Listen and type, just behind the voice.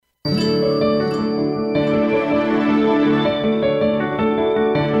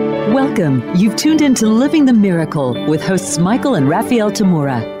Welcome. You've tuned into Living the Miracle with hosts Michael and Raphael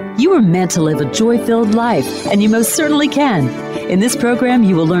Tamura. You were meant to live a joy-filled life, and you most certainly can. In this program,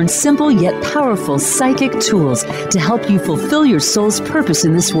 you will learn simple yet powerful psychic tools to help you fulfill your soul's purpose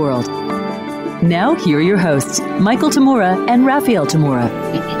in this world. Now, here are your hosts, Michael Tamura and Raphael Tamura.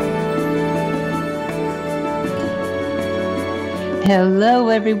 Hello,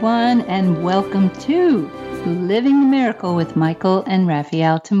 everyone, and welcome to Living the Miracle with Michael and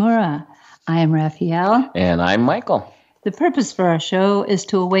Raphael Tamura. I am Raphael. And I'm Michael. The purpose for our show is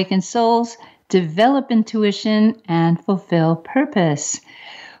to awaken souls, develop intuition, and fulfill purpose.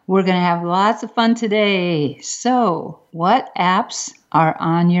 We're going to have lots of fun today. So, what apps are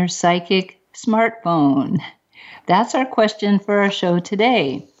on your psychic smartphone? That's our question for our show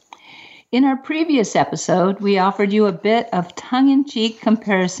today. In our previous episode, we offered you a bit of tongue-in-cheek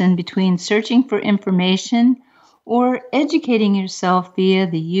comparison between searching for information or educating yourself via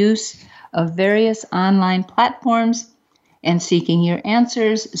the use of various online platforms and seeking your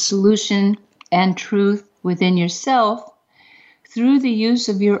answers, solution, and truth within yourself through the use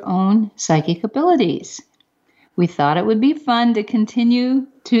of your own psychic abilities. We thought it would be fun to continue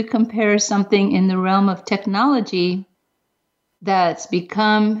to compare something in the realm of technology that's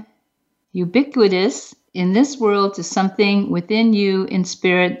become ubiquitous in this world to something within you in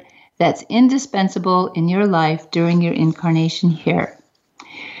spirit that's indispensable in your life during your incarnation here.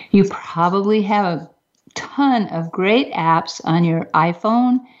 You probably have a ton of great apps on your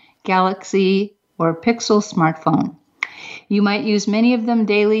iPhone, Galaxy, or Pixel smartphone. You might use many of them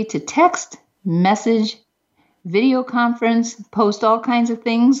daily to text, message, video conference, post all kinds of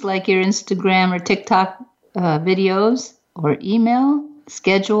things like your Instagram or TikTok videos, or email,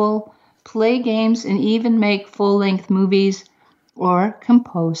 schedule, play games, and even make full-length movies or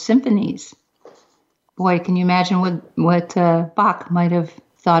compose symphonies. Boy, can you imagine what Bach might have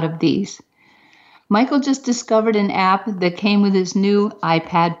thought of these? Michael just discovered an app that came with his new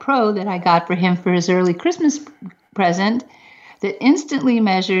iPad Pro that I got for him for his early Christmas present that instantly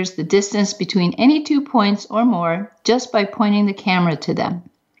measures the distance between any 2 points or more just by pointing the camera to them.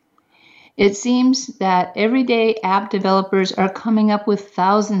 It seems that everyday app developers are coming up with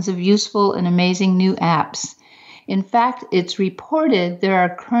thousands of useful and amazing new apps. In fact, it's reported there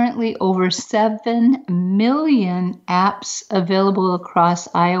are currently over 7 million apps available across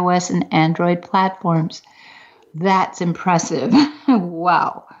iOS and Android platforms. That's impressive.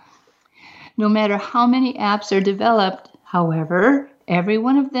 Wow. No matter how many apps are developed, however, every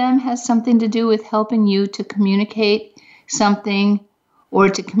one of them has something to do with helping you to communicate something or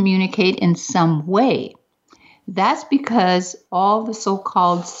to communicate in some way. That's because all the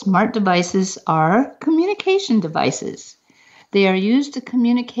so-called smart devices are communication devices. They are used to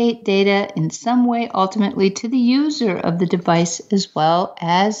communicate data in some way ultimately to the user of the device, as well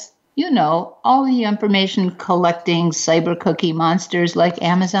as, all the information collecting cyber cookie monsters like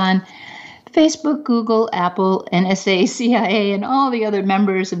Amazon, Facebook, Google, Apple, NSA, CIA, and all the other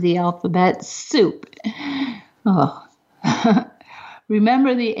members of the alphabet soup. Oh.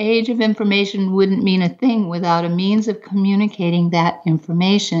 Remember, the age of information wouldn't mean a thing without a means of communicating that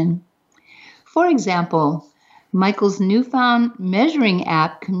information. For example, Michael's newfound measuring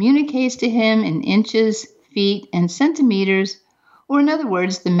app communicates to him in inches, feet, and centimeters, or in other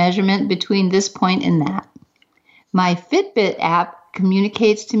words, the measurement between this point and that. My Fitbit app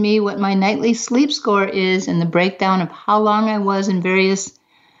communicates to me what my nightly sleep score is and the breakdown of how long I was in various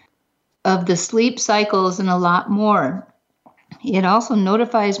of the sleep cycles and a lot more. It also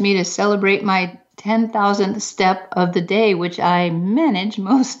notifies me to celebrate my 10,000th step of the day, which I manage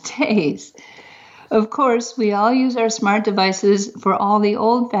most days. Of course, we all use our smart devices for all the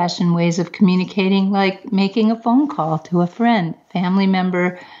old-fashioned ways of communicating, like making a phone call to a friend, family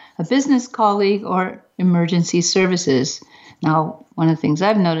member, a business colleague, or emergency services. Now, one of the things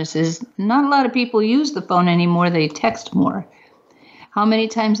I've noticed is not a lot of people use the phone anymore. They text more. How many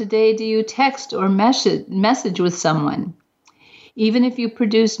times a day do you text or message with someone? Even if you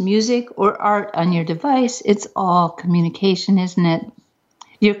produce music or art on your device, it's all communication, isn't it?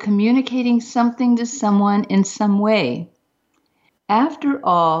 You're communicating something to someone in some way. After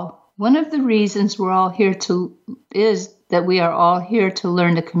all, one of the reasons is that we are all here to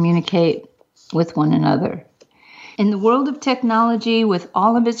learn to communicate with one another. In the world of technology, with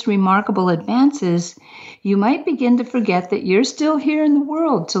all of its remarkable advances, you might begin to forget that you're still here in the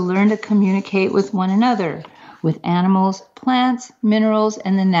world to learn to communicate with one another, with animals, plants, minerals,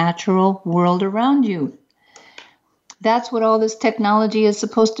 and the natural world around you. That's what all this technology is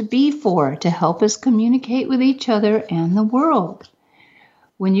supposed to be for, to help us communicate with each other and the world.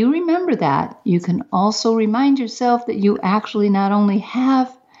 When you remember that, you can also remind yourself that you actually not only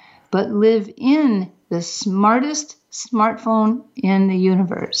have but live in the smartest smartphone in the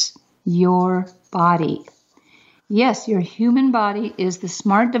universe, your body. Yes, your human body is the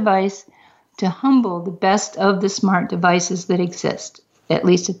smart device to humble the best of the smart devices that exist, at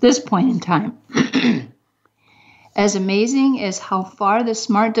least at this point in time. As amazing as how far the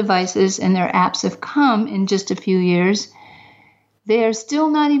smart devices and their apps have come in just a few years, they are still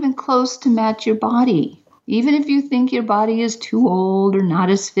not even close to match your body. Even if you think your body is too old or not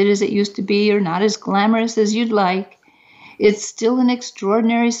as fit as it used to be or not as glamorous as you'd like, it's still an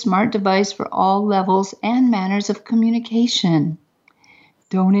extraordinary smart device for all levels and manners of communication.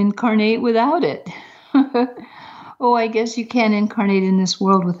 Don't incarnate without it. Oh, I guess you can incarnate in this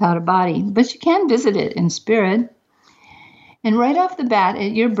world without a body, but you can visit it in spirit. And right off the bat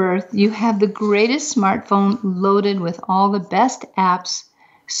at your birth, you have the greatest smartphone loaded with all the best apps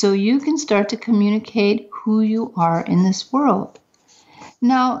so you can start to communicate who you are in this world.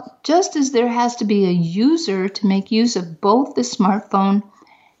 Now, just as there has to be a user to make use of both the smartphone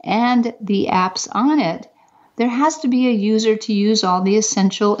and the apps on it, there has to be a user to use all the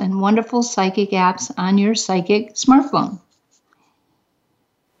essential and wonderful psychic apps on your psychic smartphone.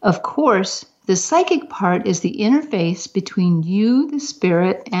 Of course, the psychic part is the interface between you, the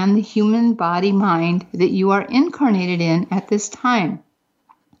spirit, and the human body-mind that you are incarnated in at this time.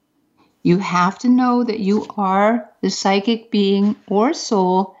 You have to know that you are the psychic being or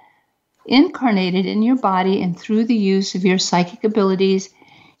soul incarnated in your body, and through the use of your psychic abilities,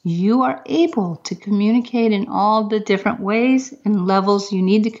 you are able to communicate in all the different ways and levels you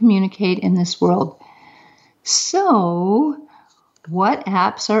need to communicate in this world. So, what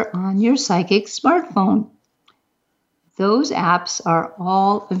apps are on your psychic smartphone? Those apps are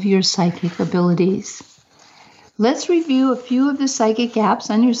all of your psychic abilities. Let's review a few of the psychic apps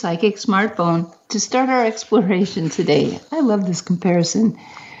on your psychic smartphone to start our exploration today. I love this comparison.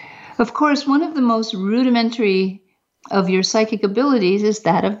 Of course, one of the most rudimentary of your psychic abilities is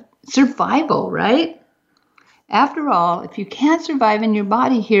that of survival, right? After all, if you can't survive in your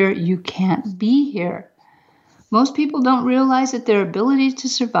body here, you can't be here. Most people don't realize that their ability to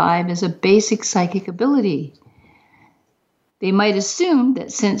survive is a basic psychic ability. They might assume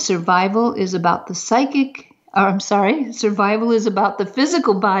that since survival is about the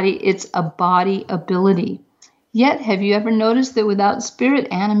physical body, it's a body ability. Yet, have you ever noticed that without spirit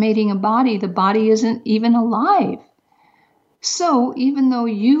animating a body, the body isn't even alive? So, even though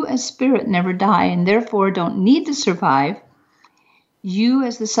you as spirit never die and therefore don't need to survive, you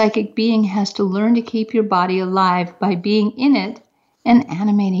as the psychic being has to learn to keep your body alive by being in it and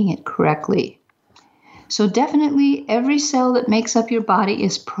animating it correctly. So definitely every cell that makes up your body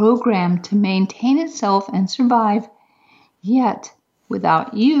is programmed to maintain itself and survive. Yet,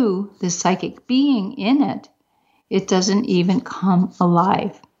 without you, the psychic being in it, it doesn't even come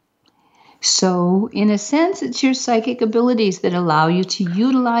alive. So, in a sense, it's your psychic abilities that allow you to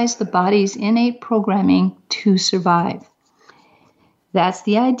utilize the body's innate programming to survive. That's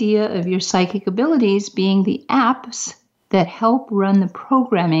the idea of your psychic abilities being the apps that help run the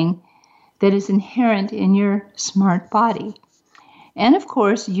programming that is inherent in your smart body. And of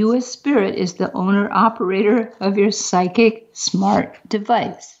course, you as spirit is the owner-operator of your psychic smart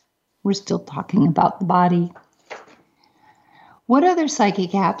device. We're still talking about the body. What other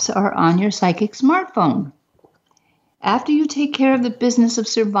psychic apps are on your psychic smartphone? After you take care of the business of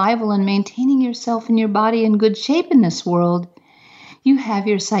survival and maintaining yourself and your body in good shape in this world, you have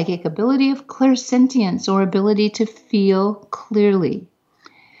your psychic ability of clairsentience, or ability to feel clearly.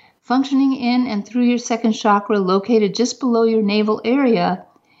 Functioning in and through your second chakra located just below your navel area,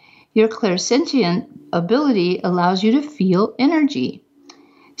 your clairsentient ability allows you to feel energy.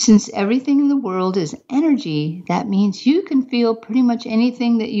 Since everything in the world is energy, that means you can feel pretty much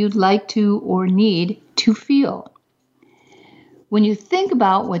anything that you'd like to or need to feel. When you think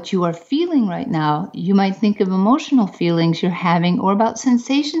about what you are feeling right now, you might think of emotional feelings you're having or about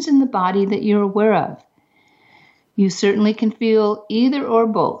sensations in the body that you're aware of. You certainly can feel either or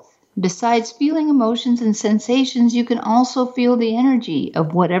both. Besides feeling emotions and sensations, you can also feel the energy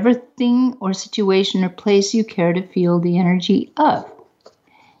of whatever thing or situation or place you care to feel the energy of.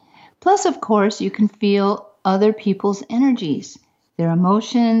 Plus, of course, you can feel other people's energies, their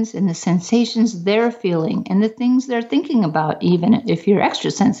emotions and the sensations they're feeling and the things they're thinking about, even if you're extra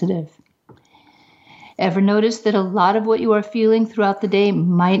sensitive. Ever notice that a lot of what you are feeling throughout the day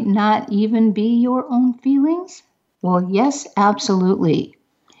might not even be your own feelings? Well, yes, absolutely.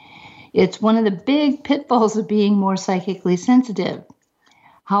 It's one of the big pitfalls of being more psychically sensitive.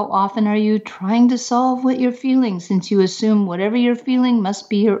 How often are you trying to solve what you're feeling, since you assume whatever you're feeling must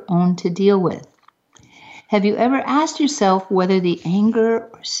be your own to deal with? Have you ever asked yourself whether the anger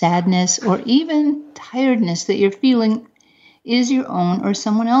or sadness or even tiredness that you're feeling is your own or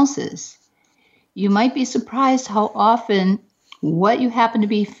someone else's? You might be surprised how often what you happen to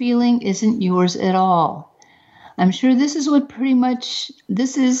be feeling isn't yours at all. I'm sure this is what pretty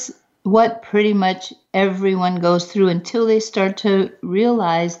much everyone goes through until they start to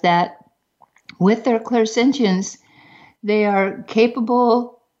realize that with their clairsentience, they are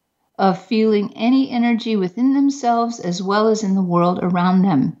capable of feeling any energy within themselves as well as in the world around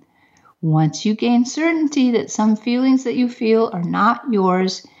them. Once you gain certainty that some feelings that you feel are not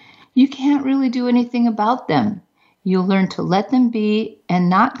yours, you can't really do anything about them. You'll learn to let them be and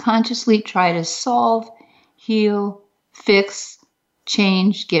not consciously try to solve, heal, fix,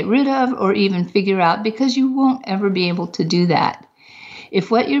 change, get rid of, or even figure out, because you won't ever be able to do that.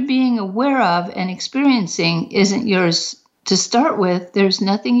 If what you're being aware of and experiencing isn't yours to start with, there's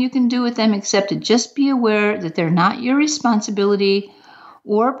nothing you can do with them except to just be aware that they're not your responsibility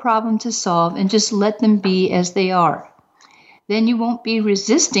or a problem to solve, and just let them be as they are. Then you won't be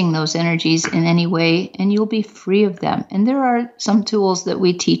resisting those energies in any way, and you'll be free of them. And there are some tools that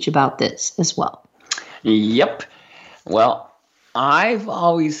we teach about this as well. Yep. Well, I've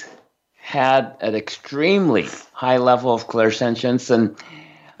always had an extremely high level of clairsentience, and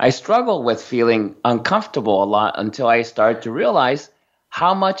I struggle with feeling uncomfortable a lot until I started to realize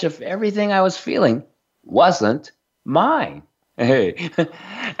how much of everything I was feeling wasn't mine. Hey,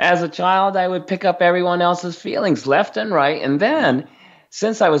 as a child, I would pick up everyone else's feelings left and right, and then,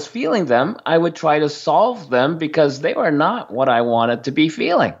 since I was feeling them, I would try to solve them because they were not what I wanted to be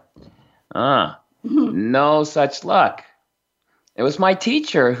feeling. No such luck. It was my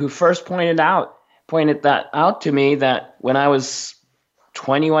teacher who first pointed that out to me that when I was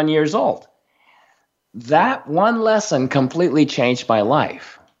 21 years old. That one lesson completely changed my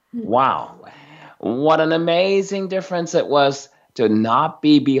life. Wow. What an amazing difference it was to not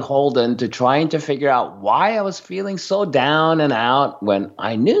be beholden to trying to figure out why I was feeling so down and out when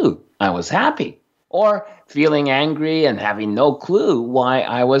I knew I was happy, or feeling angry and having no clue why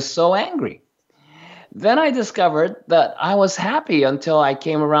I was so angry. Then I discovered that I was happy until I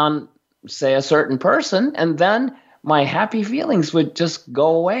came around, say, a certain person, and then my happy feelings would just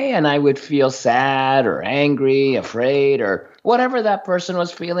go away and I would feel sad or angry, afraid, or whatever that person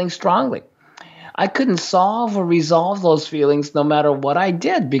was feeling strongly. I couldn't solve or resolve those feelings no matter what I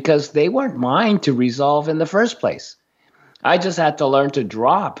did because they weren't mine to resolve in the first place. I just had to learn to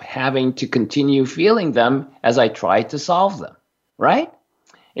drop having to continue feeling them as I tried to solve them, right?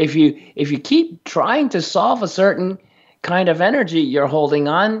 If you keep trying to solve a certain kind of energy, you're holding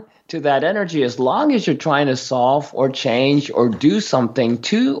on to that energy as long as you're trying to solve or change or do something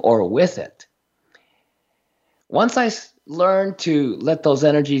to or with it. Once I learned to let those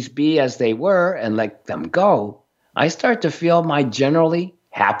energies be as they were and let them go, I start to feel my generally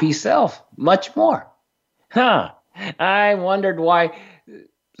happy self much more. I wondered why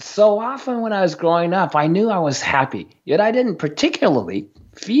so often when I was growing up, I knew I was happy, yet I didn't particularly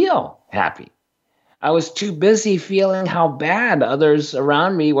feel happy. I was too busy feeling how bad others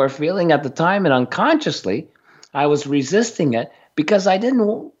around me were feeling at the time, and unconsciously, I was resisting it because I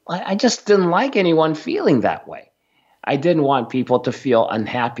just didn't like anyone feeling that way. I didn't want people to feel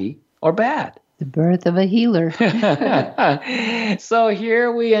unhappy or bad. The birth of a healer. So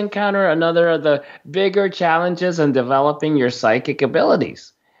here we encounter another of the bigger challenges in developing your psychic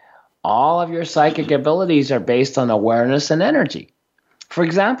abilities. All of your psychic abilities are based on awareness and energy. For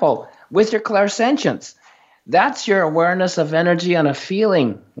example, with your clairsentience, that's your awareness of energy on a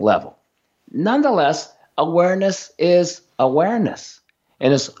feeling level. Nonetheless, awareness is awareness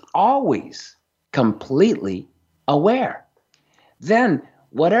and is always completely aware. Then,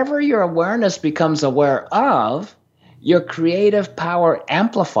 whatever your awareness becomes aware of, your creative power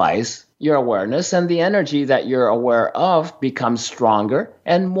amplifies your awareness, and the energy that you're aware of becomes stronger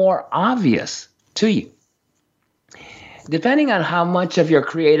and more obvious to you. Depending on how much of your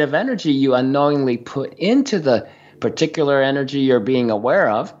creative energy you unknowingly put into the particular energy you're being aware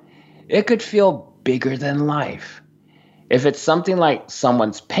of, it could feel bigger than life. If it's something like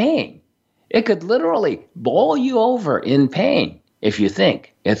someone's pain, it could literally bowl you over in pain if you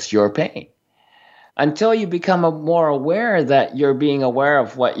think it's your pain. Until you become more aware that you're being aware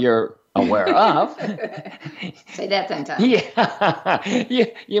of what you're aware of. Say that 10 times.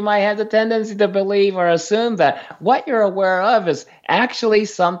 Yeah. You might have the tendency to believe or assume that what you're aware of is actually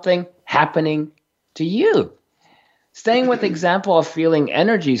something happening to you. Staying with the example of feeling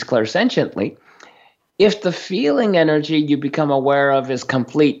energies clairsentiently, if the feeling energy you become aware of is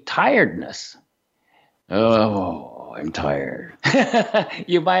complete tiredness, Oh, I'm tired.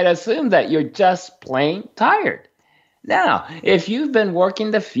 You might assume that you're just plain tired. Now, if you've been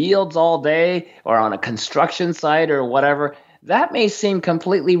working the fields all day or on a construction site or whatever, that may seem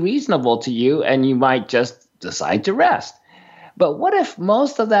completely reasonable to you and you might just decide to rest. But what if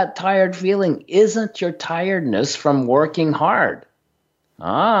most of that tired feeling isn't your tiredness from working hard?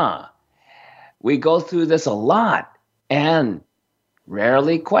 We go through this a lot and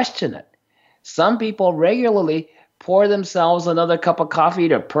rarely question it. Some people regularly pour themselves another cup of coffee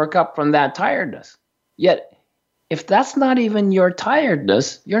to perk up from that tiredness. Yet, if that's not even your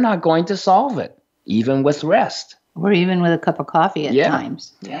tiredness, you're not going to solve it, even with rest. Or even with a cup of coffee at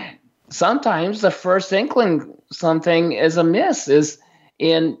times. Yeah. Sometimes the first inkling something is amiss is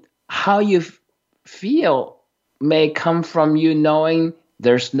in how you feel may come from you knowing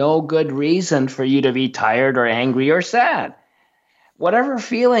there's no good reason for you to be tired or angry or sad. Whatever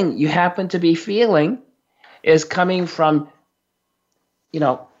feeling you happen to be feeling is coming from,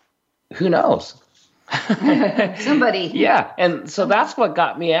 who knows? Somebody. Yeah, and so that's what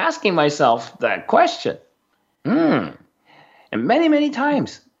got me asking myself that question. And many, many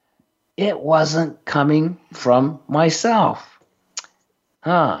times, it wasn't coming from myself.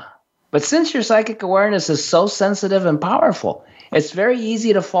 But since your psychic awareness is so sensitive and powerful, it's very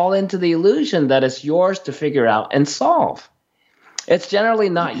easy to fall into the illusion that it's yours to figure out and solve. It's generally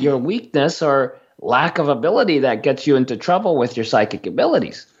not your weakness or lack of ability that gets you into trouble with your psychic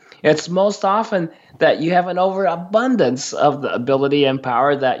abilities. It's most often that you have an overabundance of the ability and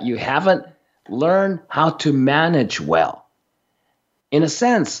power that you haven't learned how to manage well. In a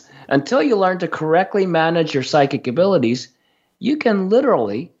sense, until you learn to correctly manage your psychic abilities, you can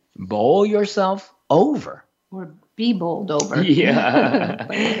literally bowl yourself over. Or be bowled over.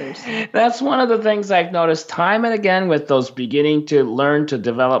 Yeah. That's one of the things I've noticed time and again with those beginning to learn to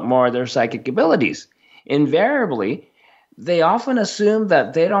develop more of their psychic abilities. Invariably, they often assume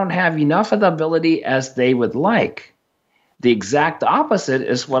that they don't have enough of the ability as they would like. The exact opposite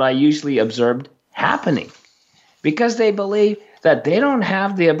is what I usually observed happening. Because they believe that they don't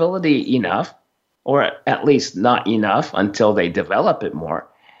have the ability enough, or at least not enough until they develop it more,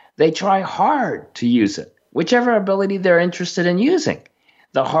 they try hard to use it, whichever ability they're interested in using.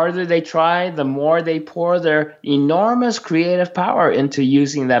 The harder they try, the more they pour their enormous creative power into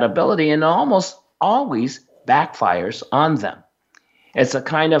using that ability, and almost always backfires on them. It's a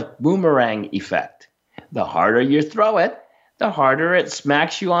kind of boomerang effect. The harder you throw it, the harder it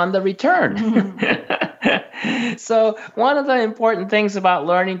smacks you on the return. So one of the important things about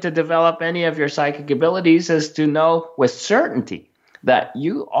learning to develop any of your psychic abilities is to know with certainty that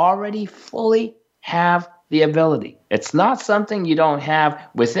you already fully have the ability. It's not something you don't have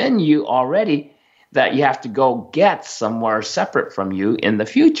within you already that you have to go get somewhere separate from you in the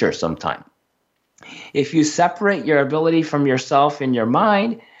future sometime. If you separate your ability from yourself in your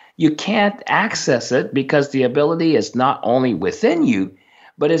mind, you can't access it because the ability is not only within you,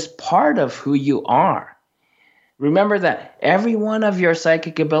 but is part of who you are. Remember that every one of your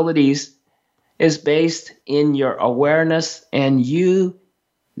psychic abilities is based in your awareness, and you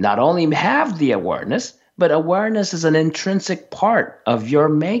not only have the awareness, but awareness is an intrinsic part of your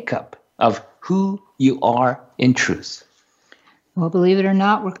makeup, of who you are in truth. Well, believe it or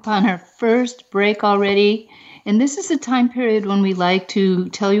not, we're on our first break already. And this is a time period when we like to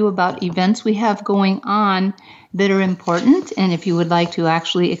tell you about events we have going on that are important, and if you would like to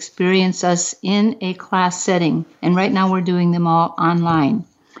actually experience us in a class setting. And right now we're doing them all online.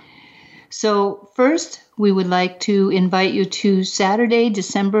 So first, we would like to invite you to Saturday,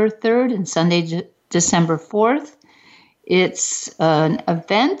 December 3rd and Sunday, December 4th. It's an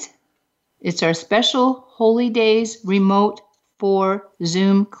event. It's our special Holy Days remote for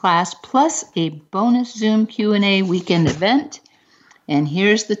Zoom class plus a bonus Zoom Q&A weekend event. And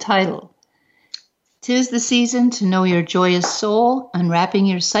here's the title. 'Tis the season to know your joyous soul, unwrapping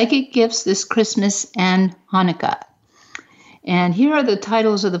your psychic gifts this Christmas and Hanukkah. And here are the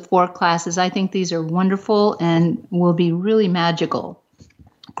titles of the 4 classes. I think these are wonderful and will be really magical.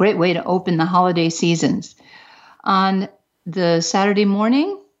 Great way to open the holiday seasons. On the Saturday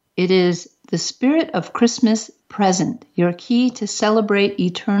morning, it is the Spirit of Christmas Present, your key to celebrate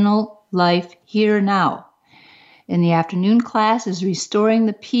eternal life here now. In the afternoon class is Restoring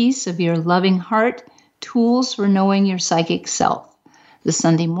the Peace of Your Loving Heart, Tools for Knowing Your Psychic Self. The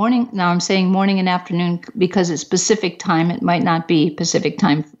Sunday morning, now I'm saying morning and afternoon because it's Pacific time. It might not be Pacific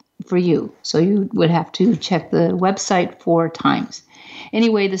time for you. So you would have to check the website for times.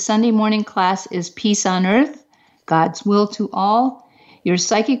 Anyway, the Sunday morning class is Peace on Earth, God's Will to All, your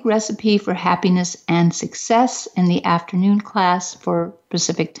psychic recipe for happiness and success. In the afternoon class for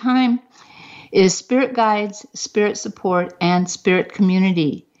Pacific time is spirit guides, spirit support, and spirit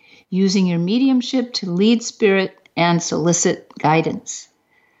community, using your mediumship to lead spirit and solicit guidance.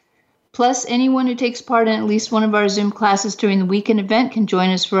 Plus, anyone who takes part in at least one of our Zoom classes during the weekend event can join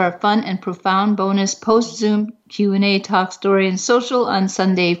us for our fun and profound bonus post-Zoom Q&A, talk, story, and social on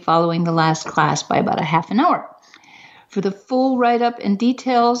Sunday following the last class by about a half an hour. For the full write-up and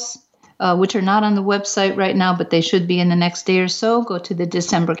details, which are not on the website right now, but they should be in the next day or so, go to the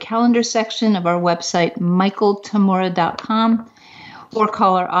December calendar section of our website, michaeltamura.com, or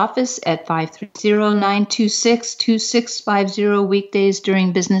call our office at 530-926-2650 weekdays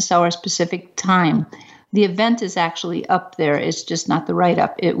during business hour Pacific time. The event is actually up there. It's just not the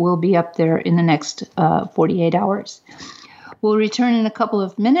write-up. It will be up there in the next 48 hours. We'll return in a couple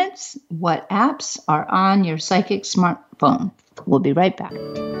of minutes. What apps are on your psychic smartphone? We'll be right back.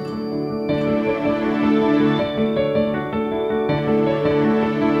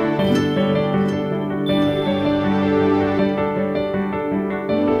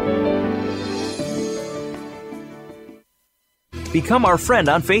 Become our friend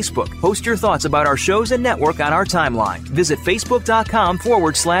on Facebook. Post your thoughts about our shows and network on our timeline. Visit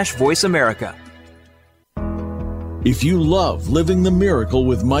facebook.com/Voice America. If you love Living the Miracle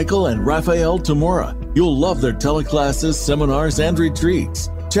with Michael and Raphael Tamura, you'll love their teleclasses, seminars, and retreats.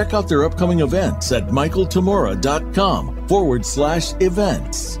 Check out their upcoming events at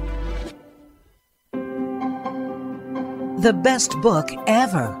michaeltamura.com/events. The best book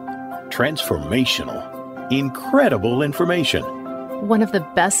ever. Transformational. Incredible information. One of the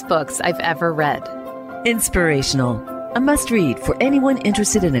best books I've ever read. Inspirational. A must-read for anyone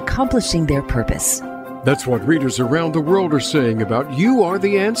interested in accomplishing their purpose. That's what readers around the world are saying about You Are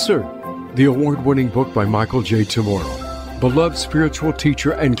the Answer, the award-winning book by Michael J. Tamura, beloved spiritual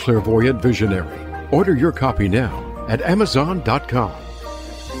teacher and clairvoyant visionary. Order your copy now at Amazon.com.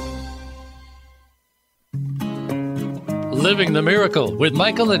 Living the Miracle with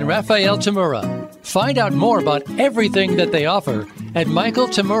Michael and Raphael Tamura. Find out more about everything that they offer at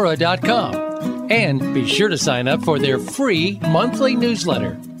michaeltamura.com. And be sure to sign up for their free monthly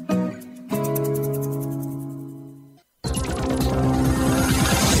newsletter.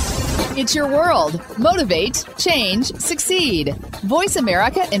 It's your world. Motivate, change, succeed.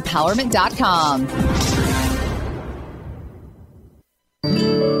 VoiceAmericaEmpowerment.com.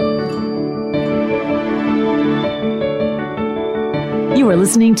 You are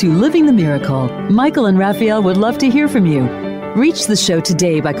listening to Living the Miracle. Michael and Raphael would love to hear from you. Reach the show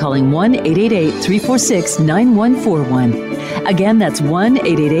today by calling 1-888-346-9141. Again, that's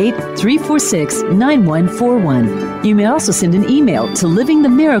 1-888-346-9141. You may also send an email to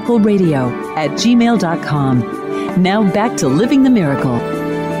livingthemiracleradio@gmail.com. Now back to Living the Miracle.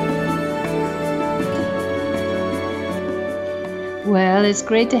 Well, it's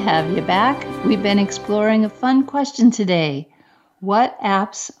great to have you back. We've been exploring a fun question today. What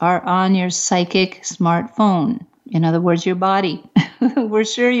apps are on your psychic smartphone? In other words, your body. We're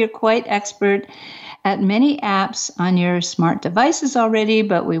sure you're quite expert at many apps on your smart devices already,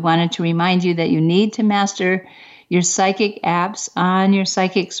 but we wanted to remind you that you need to master your psychic apps on your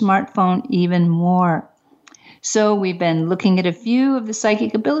psychic smartphone even more. So we've been looking at a few of the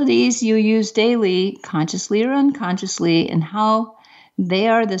psychic abilities you use daily, consciously or unconsciously, and how they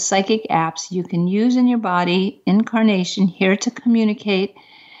are the psychic apps you can use in your body, incarnation, here to communicate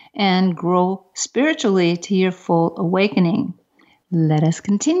and grow spiritually to your full awakening. Let us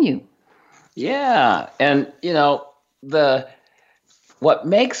continue. Yeah, and what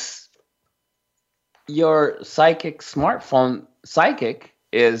makes your psychic smartphone psychic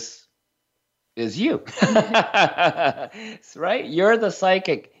is you. Right? You're the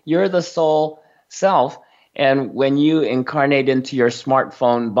psychic. You're the soul self. And when you incarnate into your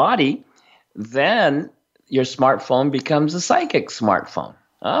smartphone body, then your smartphone becomes a psychic smartphone.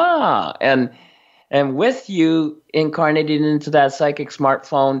 And with you incarnating into that psychic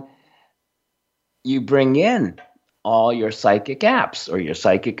smartphone, you bring in all your psychic apps or your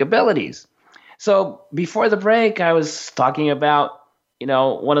psychic abilities. So before the break, I was talking about,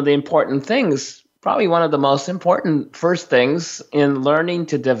 one of the important things, probably one of the most important first things in learning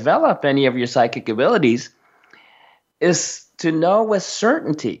to develop any of your psychic abilities is to know with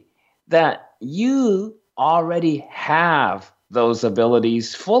certainty that you already have those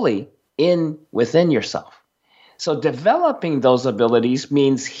abilities fully within yourself. So developing those abilities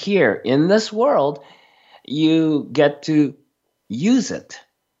means here in this world, you get to use it.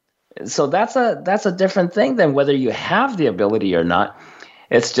 So that's a different thing than whether you have the ability or not.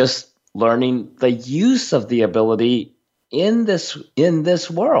 It's just learning the use of the ability in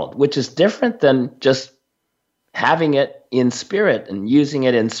this world, which is different than just having it in spirit and using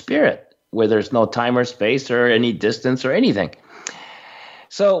it in spirit. where there's no time or space or any distance or anything.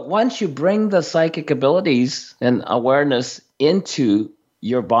 So once you bring the psychic abilities and awareness into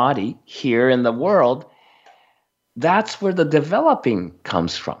your body here in the world, that's where the developing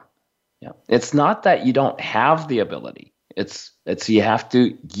comes from. Yeah. It's not that you don't have the ability. It's you have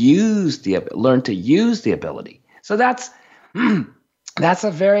to learn to use the ability. So that's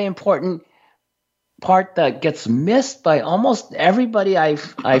a very important part that gets missed by almost everybody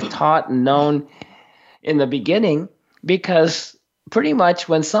I've taught and known in the beginning, because pretty much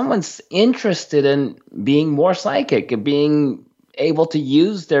when someone's interested in being more psychic and being able to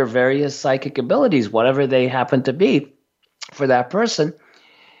use their various psychic abilities, whatever they happen to be for that person,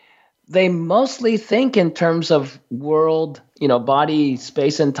 they mostly think in terms of world, body,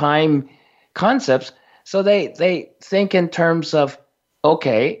 space, and time concepts. So they think in terms of,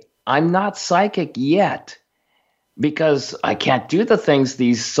 okay, I'm not psychic yet because I can't do the things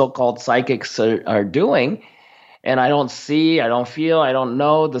these so-called psychics are doing. And I don't see, I don't feel, I don't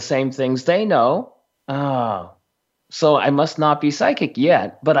know the same things they know. So I must not be psychic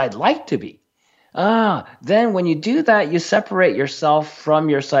yet, but I'd like to be. Then when you do that, you separate yourself from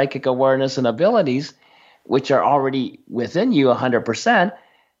your psychic awareness and abilities, which are already within you 100%.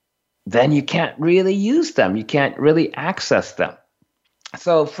 Then you can't really use them. You can't really access them.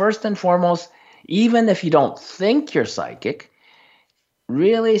 So first and foremost, even if you don't think you're psychic,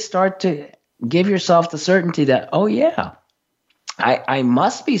 really start to give yourself the certainty that, oh yeah, I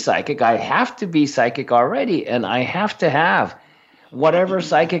must be psychic. I have to be psychic already, and I have to have whatever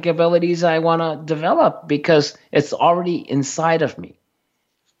psychic abilities I want to develop because it's already inside of me.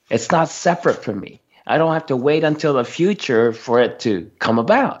 It's not separate from me. I don't have to wait until the future for it to come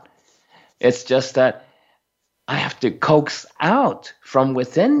about. It's just that I have to coax out from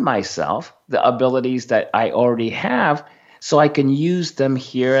within myself the abilities that I already have so I can use them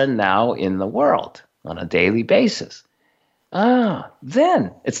here and now in the world on a daily basis.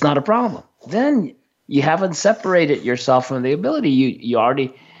 Then it's not a problem. Then you haven't separated yourself from the ability. You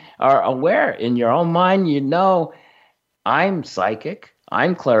already are aware in your own mind. You know, I'm psychic,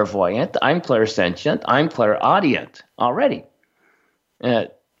 I'm clairvoyant, I'm clairsentient, I'm clairaudient already.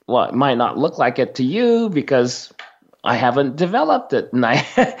 Well, it might not look like it to you because I haven't developed it and I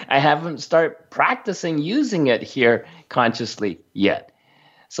haven't started practicing using it here consciously yet.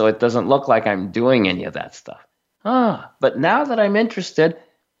 So it doesn't look like I'm doing any of that stuff. But now that I'm interested,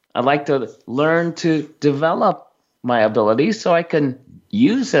 I'd like to learn to develop my abilities so I can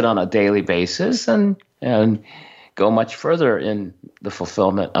use it on a daily basis and go much further in the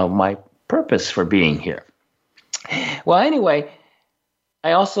fulfillment of my purpose for being here. Well, anyway,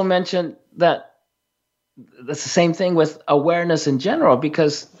 I also mentioned that that's the same thing with awareness in general,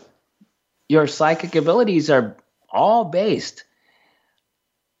 because your psychic abilities are all based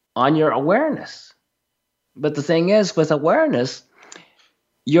on your awareness. But the thing is, with awareness,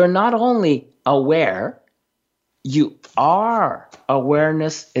 you're not only aware, you are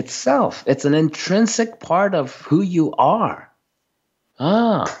awareness itself. It's an intrinsic part of who you are.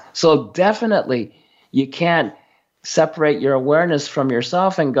 So definitely you can't separate your awareness from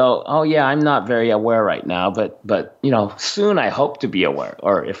yourself and go, oh yeah, I'm not very aware right now, but soon I hope to be aware.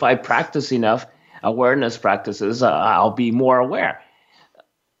 Or if I practice enough awareness practices, I'll be more aware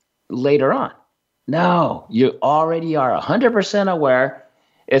later on. No, you already are 100% aware.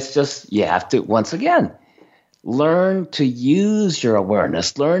 It's just you have to, once again, learn to use your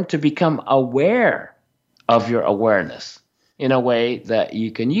awareness, learn to become aware of your awareness in a way that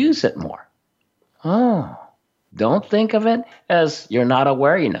you can use it more. Don't think of it as you're not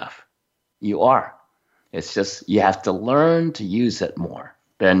aware enough. You are. It's just you have to learn to use it more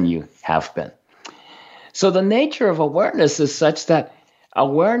than you have been. So the nature of awareness is such that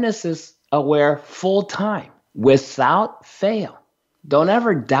awareness is aware full time, without fail. Don't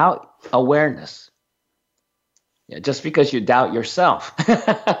ever doubt awareness. Just because you doubt yourself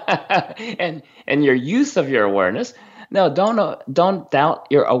and your use of your awareness. No, don't doubt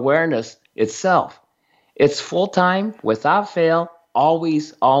your awareness itself. It's full-time, without fail,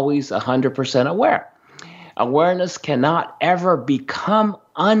 always 100% aware. Awareness cannot ever become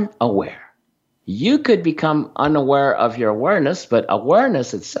unaware. You could become unaware of your awareness, but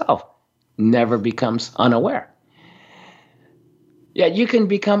awareness itself never becomes unaware. Yet you can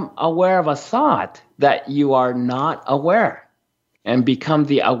become aware of a thought that you are not aware and become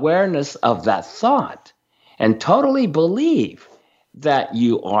the awareness of that thought and totally believe that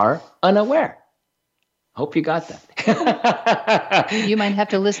you are unaware. Hope you got that. You might have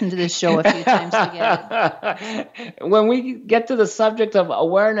to listen to this show a few times to get it. When we get to the subject of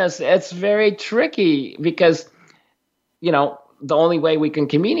awareness, it's very tricky because, the only way we can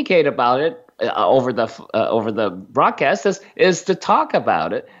communicate about it over the broadcast is to talk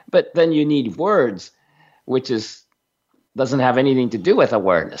about it. But then you need words, which doesn't have anything to do with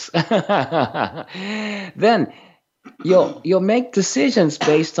awareness. Then you'll make decisions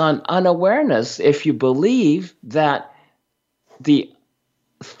based on unawareness if you believe that the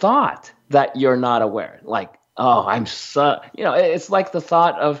thought that you're not aware, like, oh, it's like the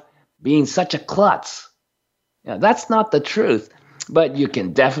thought of being such a klutz. That's not the truth, but you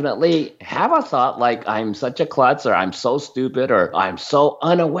can definitely have a thought like, I'm such a klutz, or I'm so stupid, or I'm so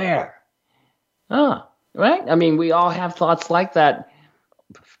unaware. Right? I mean, we all have thoughts like that,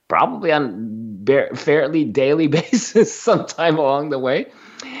 probably on fairly daily basis sometime along the way.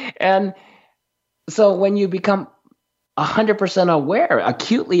 And so when you become 100% aware,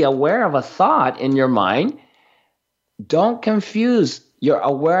 acutely aware of a thought in your mind, don't confuse your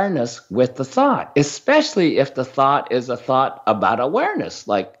awareness with the thought, especially if the thought is a thought about awareness,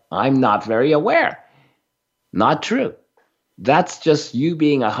 like, I'm not very aware. Not true. That's just you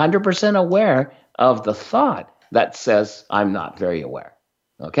being 100% aware of the thought that says, I'm not very aware.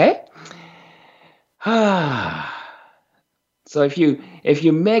 Okay? So if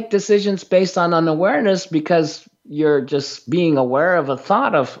you make decisions based on unawareness because you're just being aware of a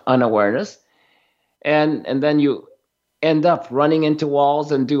thought of unawareness, and then you end up running into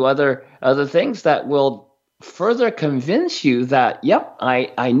walls and do other things that will further convince you that, yep,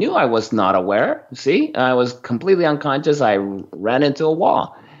 I knew I was not aware. See, I was completely unconscious. I ran into a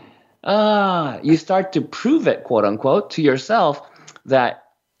wall. You start to prove it, quote unquote, to yourself that,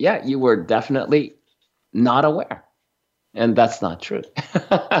 yeah, you were definitely not aware. And that's not true.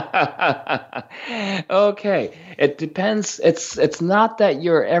 Okay. It depends. It's not that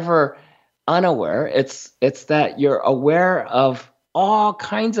you're ever unaware. It's that you're aware of all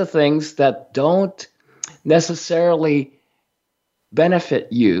kinds of things that don't necessarily benefit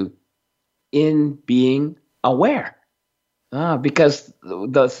you in being aware. Because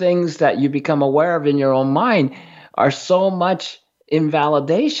the things that you become aware of in your own mind are so much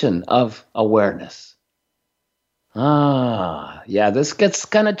invalidation of awareness. Yeah, this gets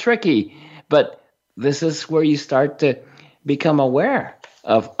kind of tricky, but this is where you start to become aware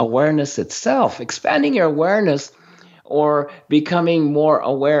of awareness itself. Expanding your awareness or becoming more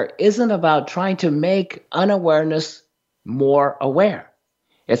aware isn't about trying to make unawareness more aware.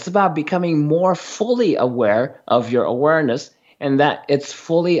 It's about becoming more fully aware of your awareness, and that it's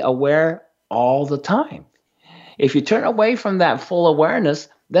fully aware all the time. If you turn away from that full awareness,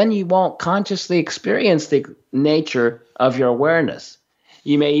 then you won't consciously experience the nature of your awareness.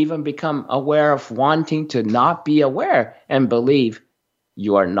 You may even become aware of wanting to not be aware and believe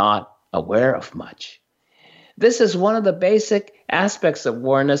you are not aware of much. This is one of the basic aspects of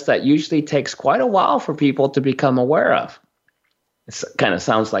awareness that usually takes quite a while for people to become aware of. It kind of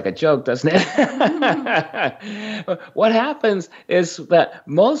sounds like a joke, doesn't it? What happens is that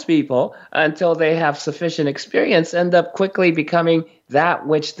most people, until they have sufficient experience, end up quickly becoming that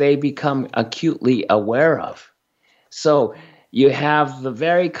which they become acutely aware of. So you have the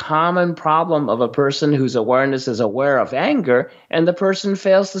very common problem of a person whose awareness is aware of anger, and the person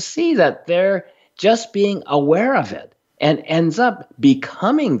fails to see that they're just being aware of it and ends up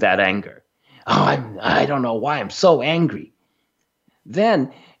becoming that anger. I don't know why I'm so angry.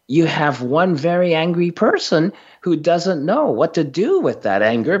 Then you have one very angry person who doesn't know what to do with that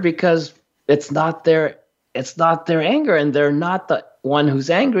anger because it's not their anger, and they're not the one who's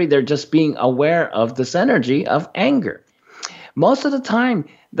angry. They're just being aware of this energy of anger. Most of the time,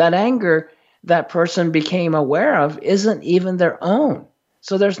 that anger that person became aware of isn't even their own.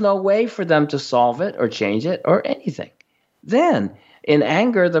 So there's no way for them to solve it or change it or anything. Then, in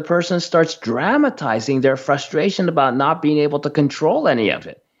anger, the person starts dramatizing their frustration about not being able to control any of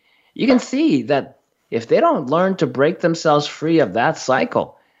it. You can see that if they don't learn to break themselves free of that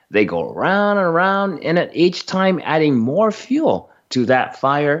cycle, they go around and around in it, each time adding more fuel to that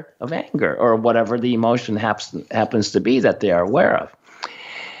fire of anger or whatever the emotion happens to be that they are aware of.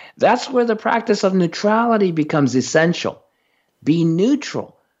 That's where the practice of neutrality becomes essential. Be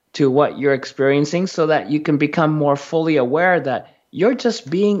neutral to what you're experiencing so that you can become more fully aware that you're just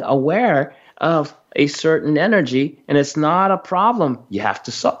being aware of a certain energy, and it's not a problem you have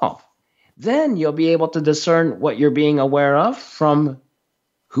to solve. Then you'll be able to discern what you're being aware of from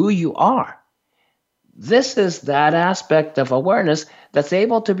who you are. This is that aspect of awareness that's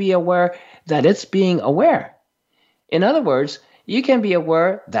able to be aware that it's being aware. In other words, you can be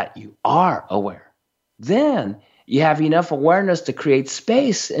aware that you are aware. Then you have enough awareness to create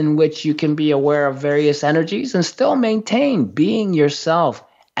space in which you can be aware of various energies and still maintain being yourself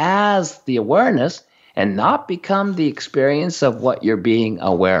as the awareness and not become the experience of what you're being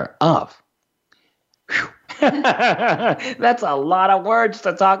aware of. That's a lot of words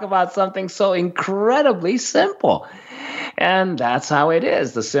to talk about something so incredibly simple. And that's how it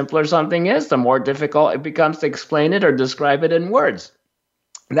is. The simpler something is, the more difficult it becomes to explain it or describe it in words.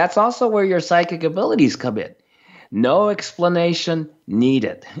 That's also where your psychic abilities come in. No explanation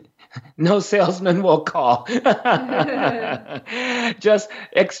needed. No salesman will call. Just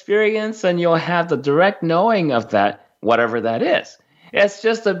experience and you'll have the direct knowing of that, whatever that is. It's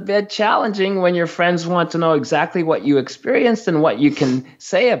just a bit challenging when your friends want to know exactly what you experienced and what you can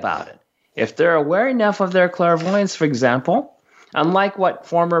say about it. If they're aware enough of their clairvoyance, for example, unlike what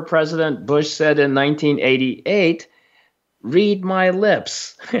former President Bush said in 1988, read my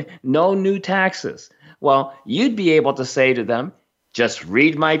lips, no new taxes. Well, you'd be able to say to them, just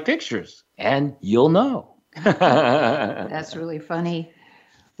read my pictures and you'll know. That's really funny.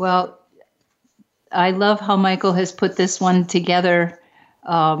 Well, I love how Michael has put this one together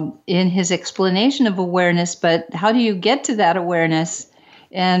in his explanation of awareness, but how do you get to that awareness?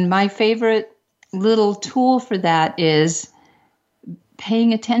 And my favorite little tool for that is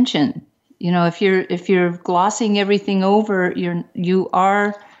paying attention. You know, if you're glossing everything over, you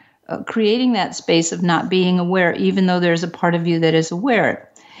are creating that space of not being aware, even though there's a part of you that is aware.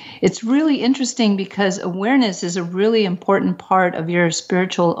 It's really interesting because awareness is a really important part of your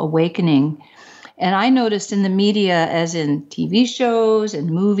spiritual awakening. And I noticed in the media, as in TV shows and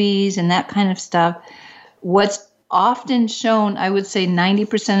movies and that kind of stuff, what's often shown, I would say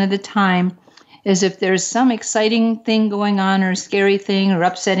 90% of the time, is if there's some exciting thing going on or scary thing or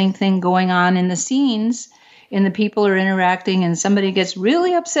upsetting thing going on in the scenes and the people are interacting and somebody gets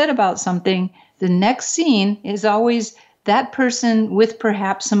really upset about something, the next scene is always that person with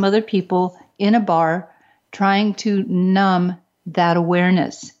perhaps some other people in a bar trying to numb that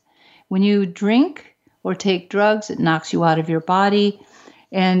awareness. When you drink or take drugs, it knocks you out of your body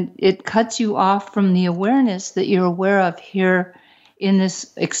and it cuts you off from the awareness that you're aware of here in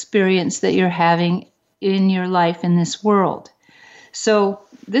this experience that you're having in your life in this world. So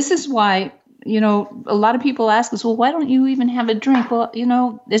this is why, you know, a lot of people ask us, well, why don't you even have a drink? Well, you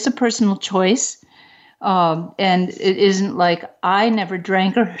know, it's a personal choice. And it isn't like I never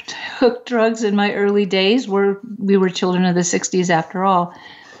drank or took drugs in my early days. We were children of the 60s after all.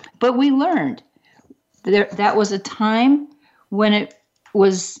 But we learned that was a time when it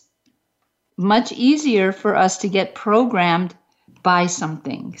was much easier for us to get programmed by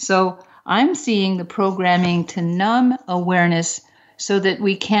something. So I'm seeing the programming to numb awareness so that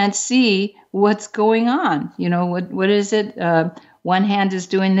we can't see what's going on. You know, what is it? One hand is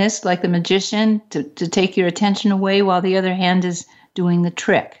doing this like the magician to take your attention away while the other hand is doing the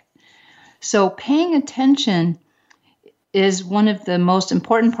trick. So paying attention is one of the most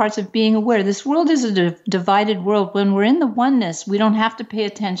important parts of being aware. This world is a divided world. When we're in the oneness, we don't have to pay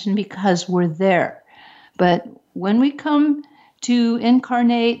attention because we're there. But when we come to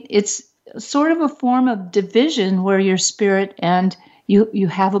incarnate, it's sort of a form of division where your spirit and you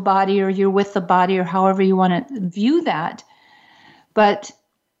have a body or you're with the body or however you want to view that. But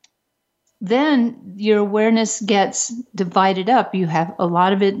then your awareness gets divided up. You have a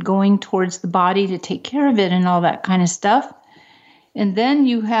lot of it going towards the body to take care of it and all that kind of stuff. And then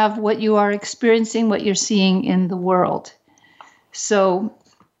you have what you are experiencing, what you're seeing in the world. So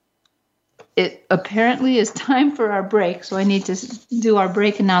it apparently is time for our break. So I need to do our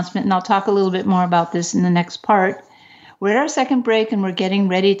break announcement, and I'll talk a little bit more about this in the next part. We're at our second break, and we're getting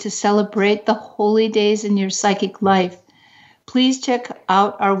ready to celebrate the holy days in your psychic life. Please check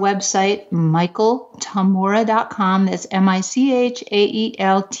out our website, michaeltamura.com. That's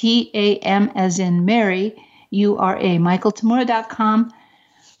MICHAELTAM as in Mary, URA, michaeltamura.com,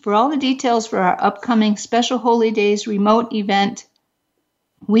 for all the details for our upcoming Special Holy Days remote event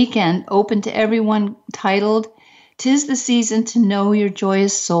weekend open to everyone, titled, "'Tis the Season to Know Your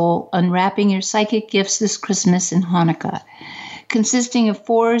Joyous Soul, Unwrapping Your Psychic Gifts This Christmas and Hanukkah," consisting of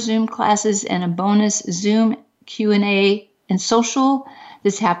 4 Zoom classes and a bonus Zoom Q&A and social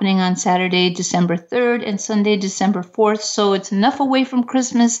that's happening on Saturday, December 3rd and Sunday, December 4th. So it's enough away from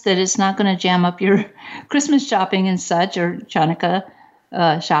Christmas that it's not going to jam up your Christmas shopping and such, or Hanukkah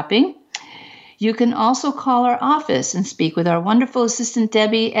shopping. You can also call our office and speak with our wonderful assistant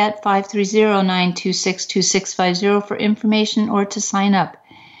Debbie at 530-926-2650 for information or to sign up.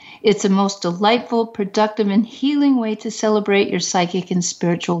 It's a most delightful, productive, and healing way to celebrate your psychic and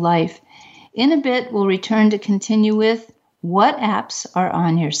spiritual life. In a bit, we'll return to continue with what apps are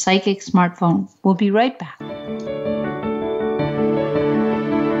on your psychic smartphone. We'll be right back.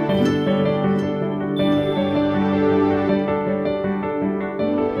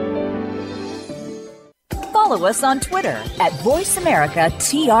 follow us on Twitter at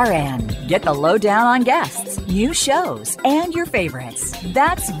VoiceAmericaTRN. Get the lowdown on guests, new shows, and your favorites.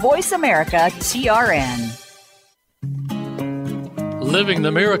 That's VoiceAmericaTRN. Living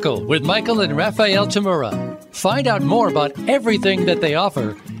the Miracle with Michael and Raphael Tamura. Find out more about everything that they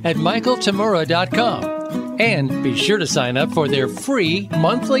offer at michaeltamura.com. And be sure to sign up for their free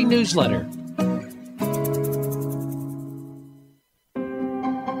monthly newsletter.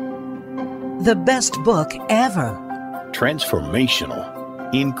 The best book ever.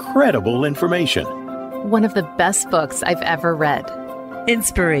 Transformational. Incredible information. One of the best books I've ever read.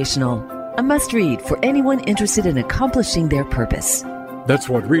 Inspirational. A must-read for anyone interested in accomplishing their purpose. That's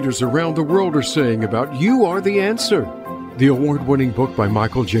what readers around the world are saying about You Are the Answer, the award-winning book by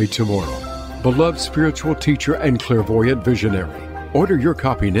Michael J. Tamura, beloved spiritual teacher and clairvoyant visionary. Order your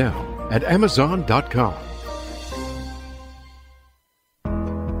copy now at Amazon.com.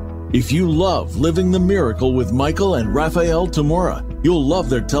 If you love Living the Miracle with Michael and Raphael Tamura, you'll love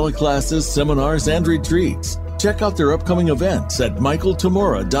their teleclasses, seminars, and retreats. Check out their upcoming events at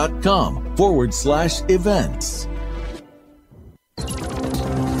michaeltamura.com/events.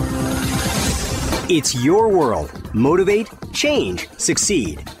 It's your world. Motivate, change,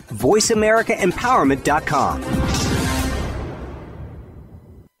 succeed. VoiceAmericaEmpowerment.com.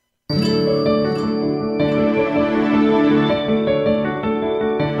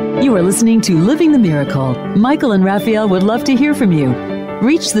 You are listening to Living the Miracle. Michael and Raphael would love to hear from you.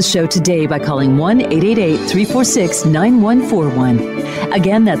 Reach the show today by calling 1-888-346-9141.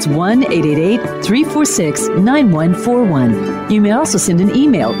 Again, that's 1-888-346-9141. You may also send an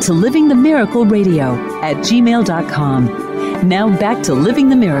email to livingthemiracleradio@gmail.com. Now back to Living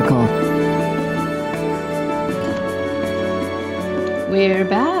the Miracle. We're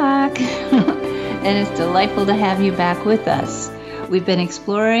back, and it's delightful to have you back with us. We've been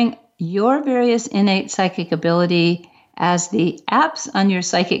exploring your various innate psychic ability as the apps on your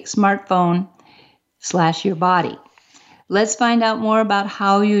psychic smartphone / your body. Let's find out more about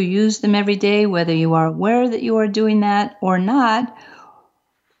how you use them every day, whether you are aware that you are doing that or not,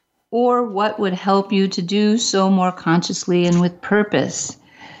 or what would help you to do so more consciously and with purpose.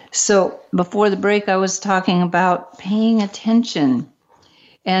 So before the break, I was talking about paying attention.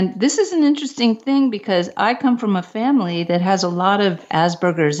 And this is an interesting thing because I come from a family that has a lot of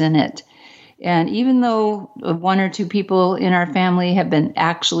Asperger's in it. And even though one or two people in our family have been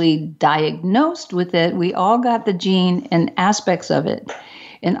actually diagnosed with it, we all got the gene and aspects of it.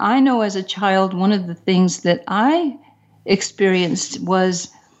 And I know as a child, one of the things that I experienced was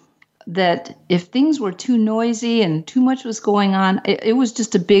that if things were too noisy and too much was going on, it was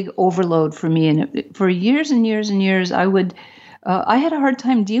just a big overload for me. And for years and years and years, I had a hard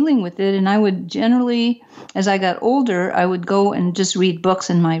time dealing with it. And I would generally, as I got older, I would go and just read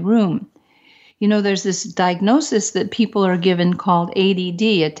books in my room. You know, there's this diagnosis that people are given called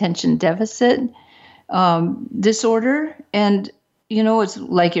ADD, attention deficit disorder. And, you know, it's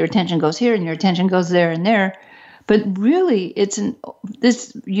like your attention goes here and your attention goes there and there. But really,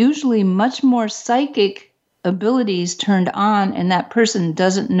 this usually much more psychic abilities turned on, and that person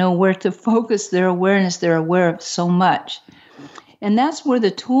doesn't know where to focus their awareness. They're aware of so much. And that's where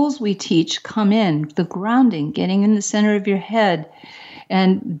the tools we teach come in, the grounding, getting in the center of your head,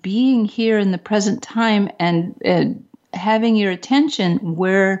 and being here in the present time and having your attention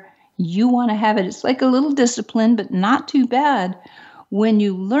where you want to have it. It's like a little discipline, but not too bad when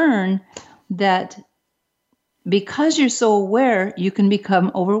you learn that because you're so aware, you can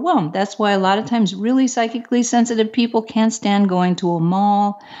become overwhelmed. That's why a lot of times really psychically sensitive people can't stand going to a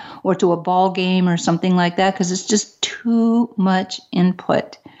mall or to a ball game or something like that because it's just too much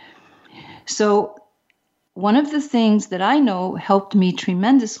input. So one of the things that I know helped me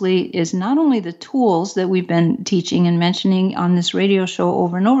tremendously is not only the tools that we've been teaching and mentioning on this radio show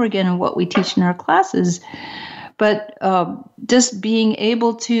over and over again and what we teach in our classes, but just being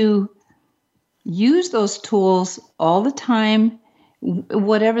able to use those tools all the time,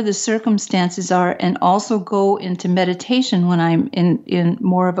 whatever the circumstances are, and also go into meditation when I'm in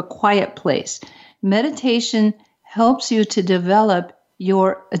more of a quiet place. Meditation helps you to develop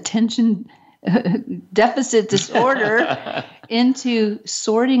your attention deficit disorder into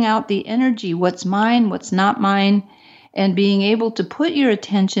sorting out the energy, what's mine, what's not mine, and being able to put your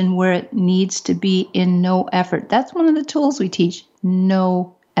attention where it needs to be in no effort. That's one of the tools we teach,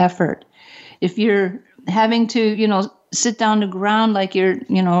 no effort. If you're having to, sit down to ground like you're,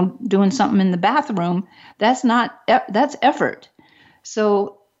 doing something in the bathroom, that's effort.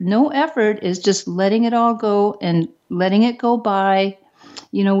 So no effort is just letting it all go and letting it go by.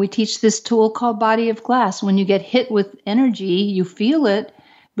 We teach this tool called Body of Glass. When you get hit with energy, you feel it,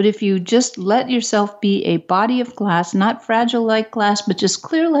 But if you just let yourself be a body of glass, not fragile like glass, but just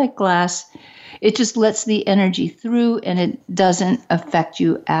clear like glass, it just lets the energy through and it doesn't affect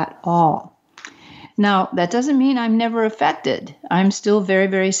you at all. Now, that doesn't mean I'm never affected. I'm still very,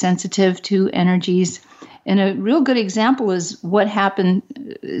 very sensitive to energies. And a real good example is what happened.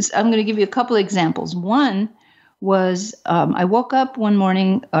 I'm going to give you a couple of examples. One was I woke up one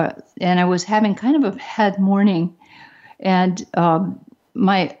morning and I was having kind of a bad morning. And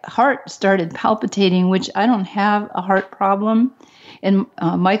my heart started palpitating, which I don't have a heart problem. And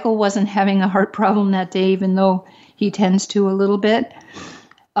Michael wasn't having a heart problem that day, even though he tends to a little bit.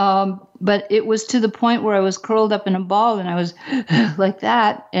 But it was to the point where I was curled up in a ball and I was like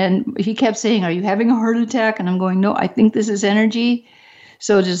that. And he kept saying, "Are you having a heart attack?" And I'm going, "No, I think this is energy."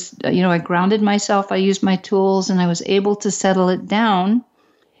 So just, I grounded myself. I used my tools and I was able to settle it down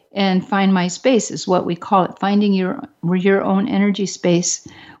and find my space, is what we call it, finding your own energy space.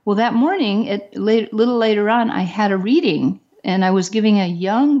 Well, that morning, little later on, I had a reading, and I was giving a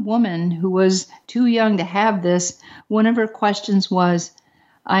young woman who was too young to have this. One of her questions was,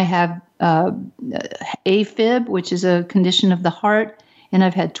 I have AFib, which is a condition of the heart, and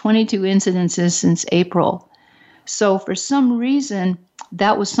I've had 22 incidences since April. So for some reason,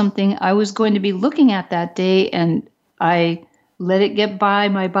 that was something I was going to be looking at that day, and I let it get by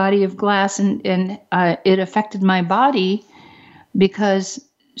my body of glass, and it affected my body because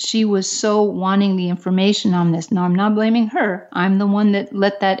she was so wanting the information on this. Now, I'm not blaming her. I'm the one that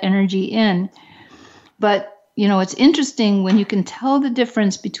let that energy in. But, it's interesting when you can tell the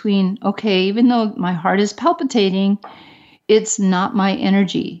difference between, okay, even though my heart is palpitating, it's not my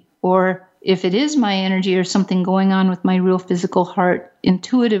energy. Or if it is my energy or something going on with my real physical heart,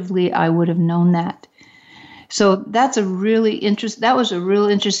 intuitively, I would have known that. So that was a real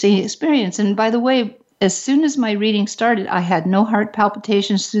interesting experience. And by the way, as soon as my reading started, I had no heart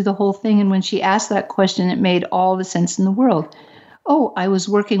palpitations through the whole thing. And when she asked that question, it made all the sense in the world. Oh, I was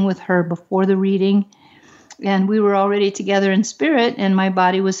working with her before the reading, and we were already together in spirit, and my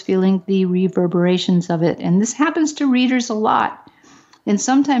body was feeling the reverberations of it. And this happens to readers a lot. And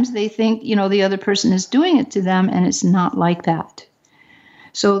sometimes they think, the other person is doing it to them, and it's not like that.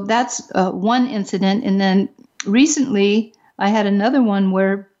 So that's one incident. And then recently, I had another one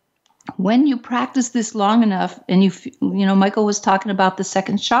where when you practice this long enough, and Michael was talking about the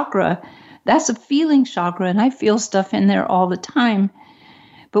second chakra, that's a feeling chakra, and I feel stuff in there all the time.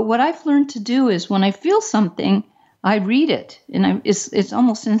 But what I've learned to do is when I feel something, I read it, and it's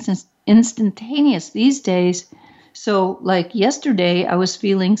almost instantaneous these days. So like yesterday, I was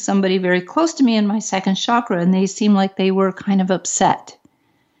feeling somebody very close to me in my second chakra, and they seemed like they were kind of upset.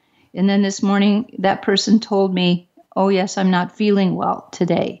 And then this morning, that person told me, "Oh, yes, I'm not feeling well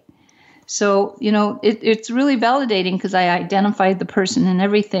today." So, it's really validating because I identified the person and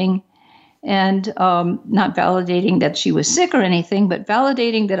everything, and not validating that she was sick or anything, but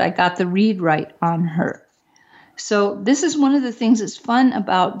validating that I got the read right on her. So this is one of the things that's fun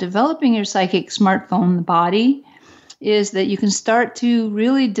about developing your psychic smartphone, the body, is that you can start to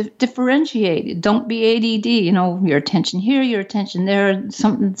really differentiate. Don't be ADD, your attention here, your attention there,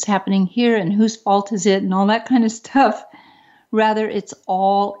 something's happening here, and whose fault is it, and all that kind of stuff. Rather, it's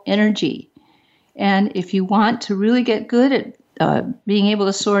all energy. And if you want to really get good at being able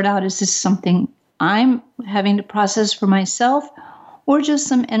to sort out, is this something I'm having to process for myself, or just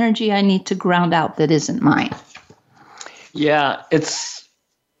some energy I need to ground out that isn't mine? Yeah,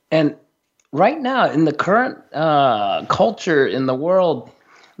 and right now in the current culture in the world,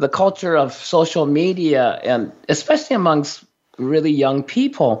 the culture of social media, and especially amongst really young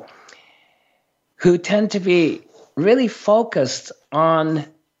people who tend to be really focused on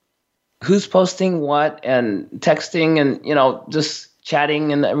who's posting what and texting and, just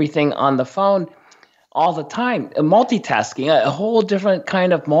chatting and everything on the phone all the time. Multitasking, a whole different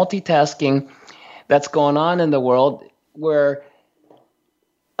kind of multitasking that's going on in the world, where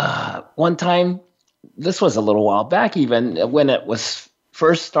one time, this was a little while back even, when it was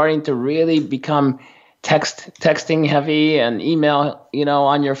first starting to really become texting heavy and email,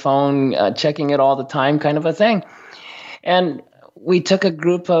 on your phone, checking it all the time kind of a thing. And we took a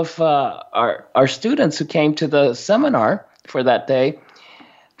group of our students who came to the seminar for that day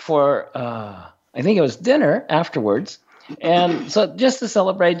for, I think it was dinner afterwards. And so just to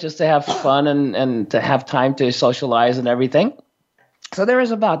celebrate, just to have fun and to have time to socialize and everything. So there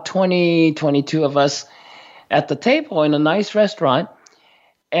was about 22 of us at the table in a nice restaurant.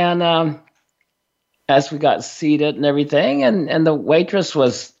 And as we got seated and everything, and the waitress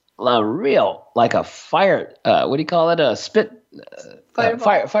was real, like a fire, what do you call it? A spit,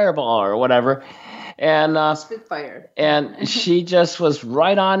 fireball or whatever. And Spitfire. And she just was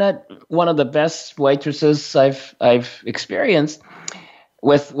right on it. One of the best waitresses I've experienced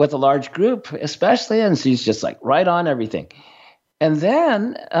with a large group, especially. And she's just like right on everything. And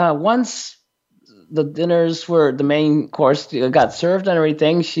then once the dinners were the main course got served and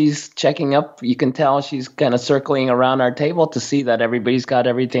everything, she's checking up. You can tell she's kind of circling around our table to see that everybody's got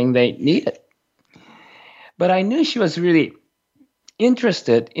everything they needed. But I knew she was really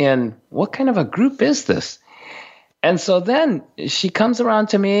interested in what kind of a group is this. And so then she comes around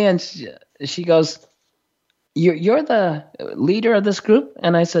to me and she goes, you're the leader of this group?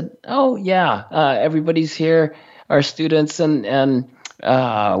 And I said, oh, yeah, everybody's here, our students, and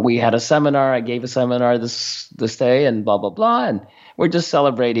we had a seminar. I gave a seminar this day and blah, blah, blah. And we're just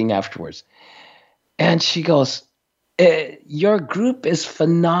celebrating afterwards. And she goes, your group is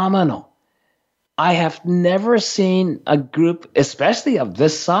phenomenal. I have never seen a group, especially of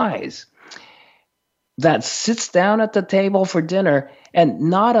this size, that sits down at the table for dinner and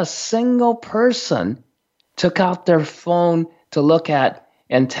not a single person took out their phone to look at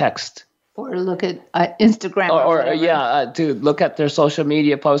and text. Or look at Instagram. To look at their social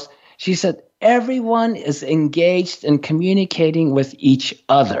media posts. She said, everyone is engaged in communicating with each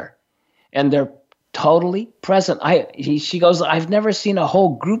other. And they're totally present. She goes, I've never seen a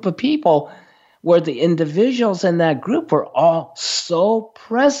whole group of people where the individuals in that group were all so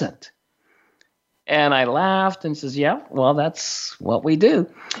present. And I laughed and says, yeah, well, that's what we do.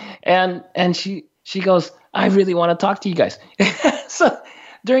 And she goes, I really want to talk to you guys. So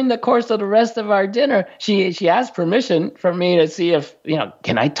during the course of the rest of our dinner, she asked permission from me to see if,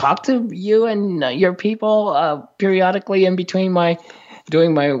 can I talk to you and your people periodically in between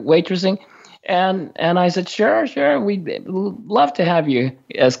doing my waitressing? And I said, sure, we'd love to have you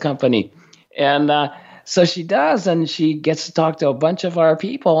as company. And so she does, and she gets to talk to a bunch of our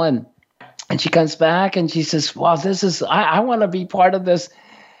people, and she comes back and she says, well, I want to be part of this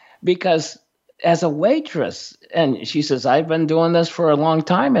because as a waitress, and she says, I've been doing this for a long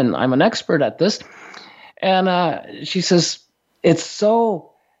time and I'm an expert at this. And she says, it's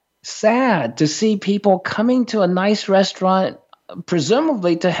so sad to see people coming to a nice restaurant,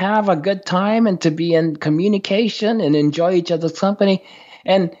 presumably to have a good time and to be in communication and enjoy each other's company.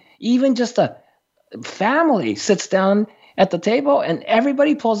 And even just a family sits down at the table and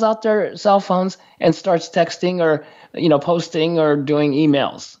everybody pulls out their cell phones and starts texting or, posting or doing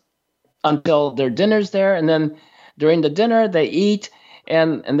emails until their dinner's there. And then during the dinner, they eat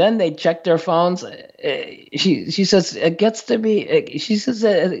and then they check their phones. She says, it gets to me. She says,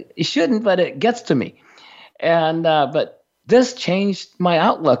 it shouldn't, but it gets to me. And, but this changed my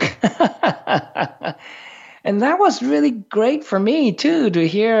outlook. And that was really great for me, too, to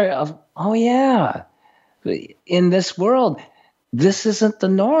hear of, oh, yeah, in this world, this isn't the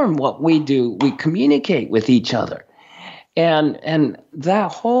norm, what we do. We communicate with each other. And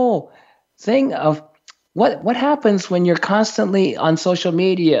that whole thing of what happens when you're constantly on social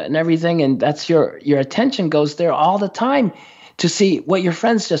media and everything, and that's your attention goes there all the time to see what your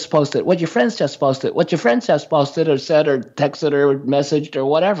friends just posted, what your friends just posted or said or texted or messaged or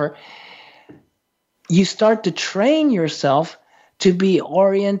whatever. You start to train yourself to be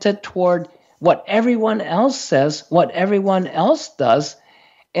oriented toward what everyone else says, what everyone else does.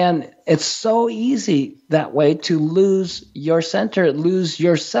 And it's so easy that way to lose your center, lose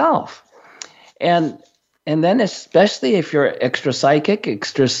yourself. And then especially if you're extra psychic,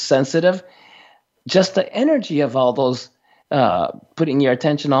 extra sensitive, just the energy of all those putting your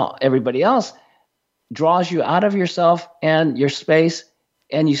attention on everybody else draws you out of yourself and your space,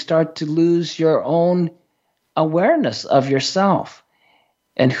 and you start to lose your own awareness of yourself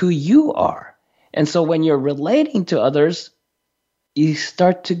and who you are. And so when you're relating to others, you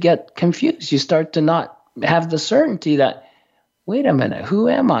start to get confused. You start to not have the certainty that, wait a minute, who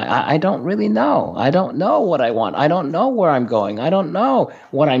am I? I don't really know. I don't know what I want. I don't know where I'm going. I don't know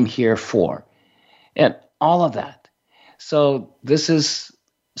what I'm here for. And all of that. So this is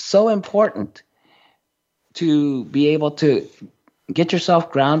so important to be able to get yourself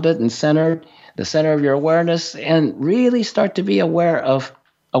grounded and centered, the center of your awareness, and really start to be aware of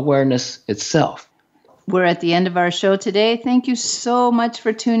awareness itself. We're at the end of our show today. Thank you so much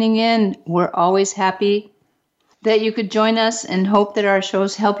for tuning in. We're always happy that you could join us and hope that our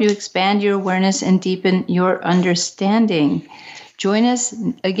shows help you expand your awareness and deepen your understanding. Join us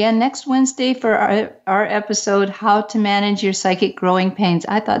again next Wednesday for our episode, How to Manage Your Psychic Growing Pains.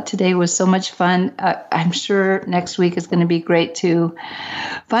 I thought today was so much fun. I'm sure next week is going to be great too.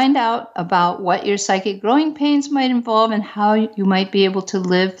 Find out about what your psychic growing pains might involve and how you might be able to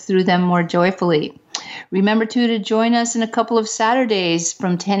live through them more joyfully. Remember, too, to join us in a couple of Saturdays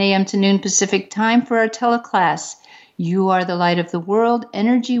from 10 a.m. to noon Pacific time for our teleclass. You Are the Light of the World,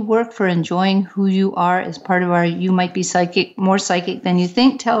 energy work for enjoying who you are as part of our You Might Be Psychic, More Psychic Than You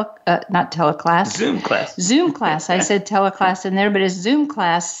Think, not teleclass. Zoom class. Zoom class. I said teleclass in there, but it's Zoom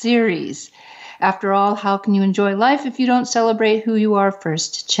class series. After all, how can you enjoy life if you don't celebrate who you are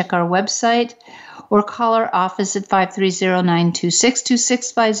first? Check our website or call our office at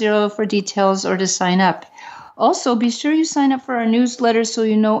 530-926-2650 for details or to sign up. Also, be sure you sign up for our newsletter so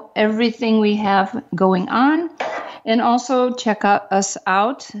you know everything we have going on. And also check us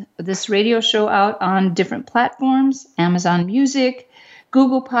out, this radio show out on different platforms, Amazon Music,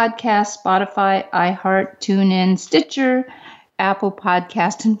 Google Podcasts, Spotify, iHeart, TuneIn, Stitcher, Apple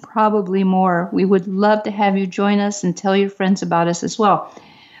Podcast, and probably more. We would love to have you join us and tell your friends about us as well.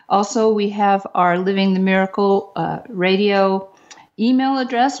 Also, we have our Living the Miracle radio email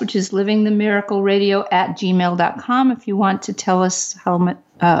address, which is livingthemiracleradio@gmail.com if you want to tell us how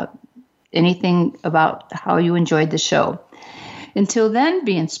anything about how you enjoyed the show. Until then,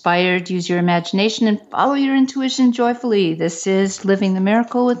 be inspired, use your imagination, and follow your intuition joyfully. This is Living the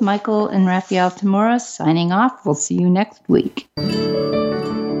Miracle with Michael and Raphael Tamura signing off. We'll see you next week.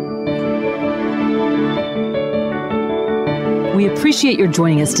 We appreciate your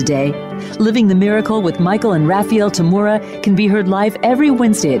joining us today. Living the Miracle with Michael and Raphael Tamura can be heard live every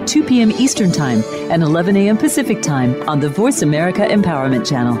Wednesday at 2 p.m. Eastern Time and 11 a.m. Pacific Time on the Voice America Empowerment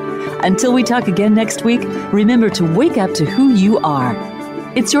Channel. Until we talk again next week, remember to wake up to who you are.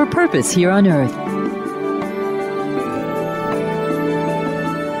 It's your purpose here on Earth.